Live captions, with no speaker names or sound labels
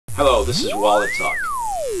Hello, this is Wallet Talk.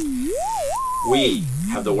 We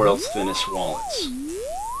have the world's thinnest wallets.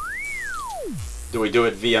 Do we do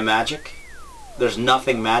it via magic? There's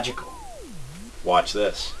nothing magical. Watch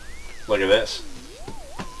this. Look at this.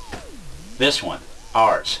 This one,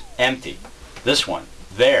 ours, empty. This one,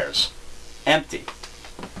 theirs, empty.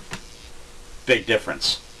 Big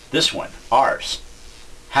difference. This one, ours,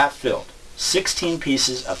 half filled. 16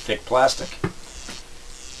 pieces of thick plastic.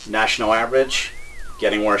 National average,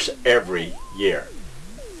 getting worse every year.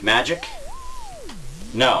 Magic?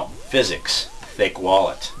 No. Physics. Thick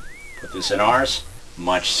wallet. Put this in ours,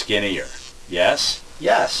 much skinnier. Yes?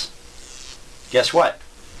 Yes. Guess what?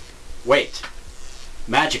 Weight.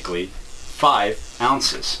 Magically, 5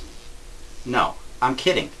 ounces. No, I'm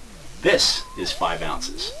kidding. This is 5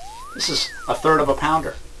 ounces. This is a third of a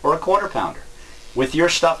pounder or a quarter pounder. With your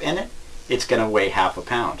stuff in it, it's going to weigh half a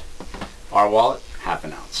pound. Our wallet, half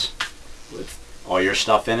an ounce. With all your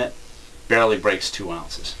stuff in it, barely breaks 2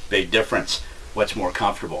 ounces. Big difference. What's more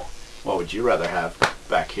comfortable? What would you rather have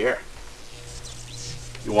back here?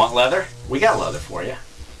 You want leather? We got leather for you.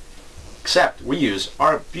 Except we use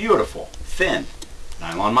our beautiful, thin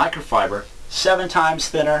nylon microfiber, 7 times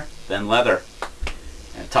thinner than leather.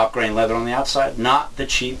 And top grain leather on the outside, not the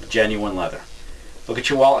cheap, genuine leather. Look at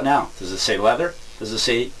your wallet now. Does it say leather? Does it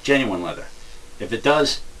say genuine leather? If it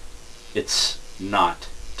does, it's not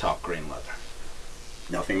top grain leather.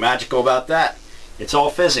 Nothing magical about that. It's all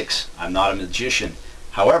physics. I'm not a magician.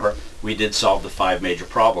 However, we did solve the 5 major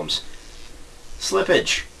problems.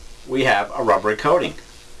 Slippage. We have a rubbery coating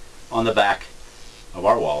on the back of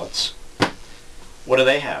our wallets. What do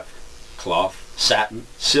they have? Cloth, satin,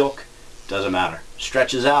 silk, doesn't matter.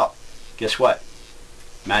 Stretches out. Guess what?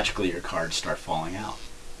 Magically your cards start falling out.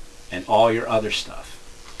 And all your other stuff.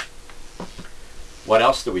 What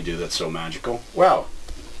else do we do that's so magical? Well,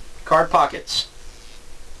 card pockets.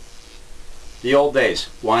 The old days,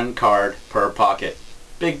 1 card per pocket.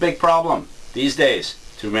 Big problem. These days,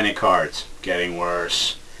 too many cards. Getting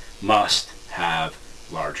worse. Must have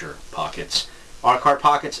larger pockets. Our card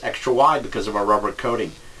pockets extra wide because of our rubber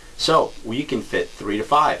coating. So we can fit 3 to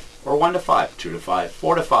 5, or 1 to 5, 2 to 5,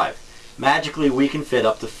 4 to 5. Magically we can fit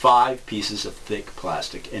up to 5 pieces of thick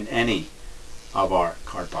plastic in any of our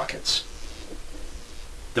card pockets.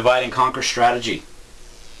 Divide and conquer strategy.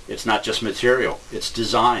 It's not just material, it's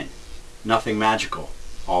design. Nothing magical,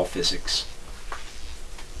 all physics.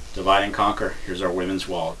 Divide and conquer. Here's our women's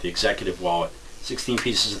wallet, the executive wallet. 16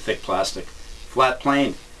 pieces of thick plastic. Flat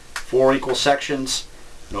plane, 4 equal sections,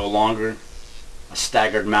 no longer a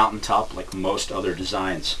staggered mountaintop like most other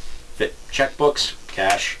designs. Fit checkbooks,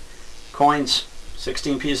 cash, coins,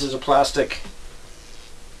 16 pieces of plastic.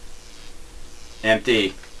 Empty,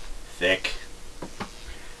 thick.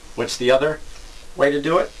 What's the other way to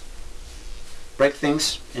do it? Break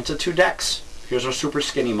things into 2 decks. Here's our super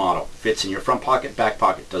skinny model. Fits in your front pocket, back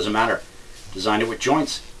pocket, doesn't matter. Designed it with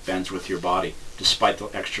joints, bends with your body, despite the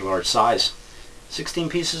extra large size. 16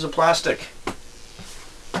 pieces of plastic.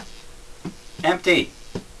 Empty.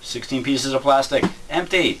 16 pieces of plastic.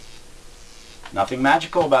 Empty. Nothing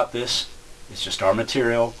magical about this. It's just our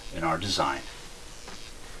material and our design.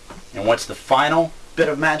 And what's the final bit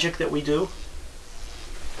of magic that we do?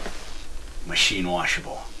 Machine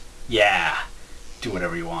washable. Yeah. Do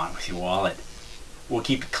whatever you want with your wallet. We'll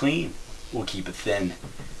keep it clean. We'll keep it thin.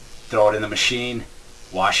 Throw it in the machine.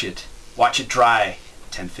 Wash it. Watch it dry.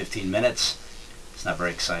 10-15 minutes. It's not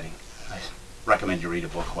very exciting. I recommend you read a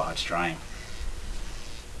book while it's drying.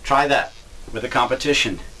 Try that with a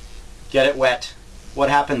competition. Get it wet.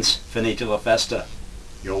 What happens? Finita la festa.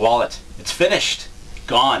 Your wallet. It's finished.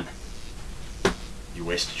 Gone. You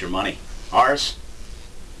wasted your money. Ours?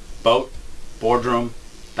 Boat, boardroom,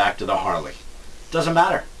 back to the Harley. Doesn't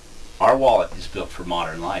matter. Our wallet is built for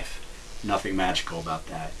modern life. Nothing magical about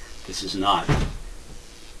that. This is not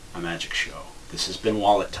a magic show. This has been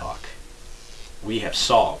Wallet Talk. We have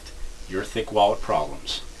solved your thick wallet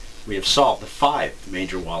problems. We have solved the 5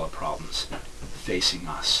 major wallet problems facing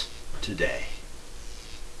us today.